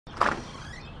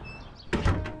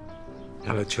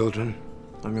Hello, children.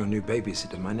 I'm your new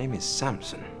babysitter. My name is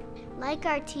Samson. Like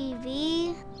our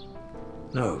TV?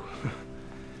 No,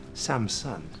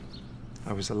 Samson.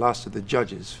 I was the last of the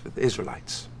judges for the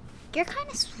Israelites. You're kind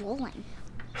of swollen.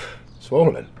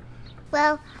 Swollen?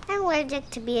 Well, I'm allergic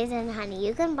to bees and honey.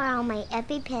 You can borrow my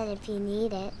EpiPen if you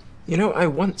need it. You know, I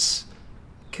once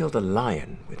killed a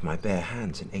lion with my bare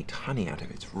hands and ate honey out of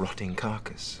its rotting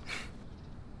carcass.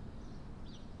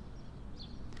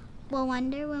 Well,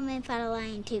 Wonder Woman fought a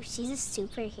lion too. She's a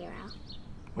superhero.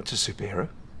 What's a superhero?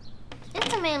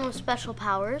 It's a man with special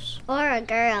powers. Or a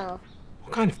girl.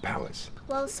 What kind of powers?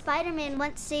 Well, Spider-Man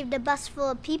once saved a bus full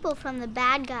of people from the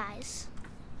bad guys.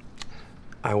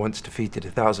 I once defeated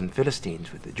 1,000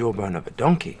 Philistines with the jawbone of a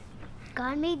donkey.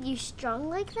 God made you strong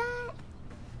like that?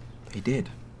 He did.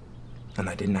 And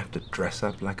I didn't have to dress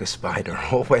up like a spider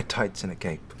or wear tights and a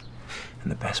cape.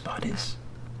 And the best part is,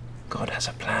 God has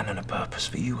a plan and a purpose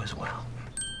for you as well.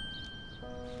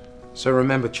 So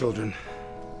remember, children,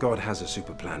 God has a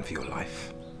super plan for your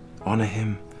life. Honor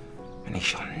him, and he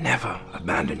shall never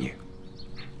abandon you.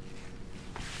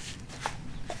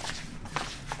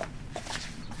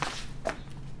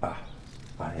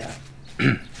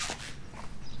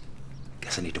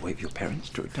 Guess I need to wait for your parents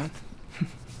to return.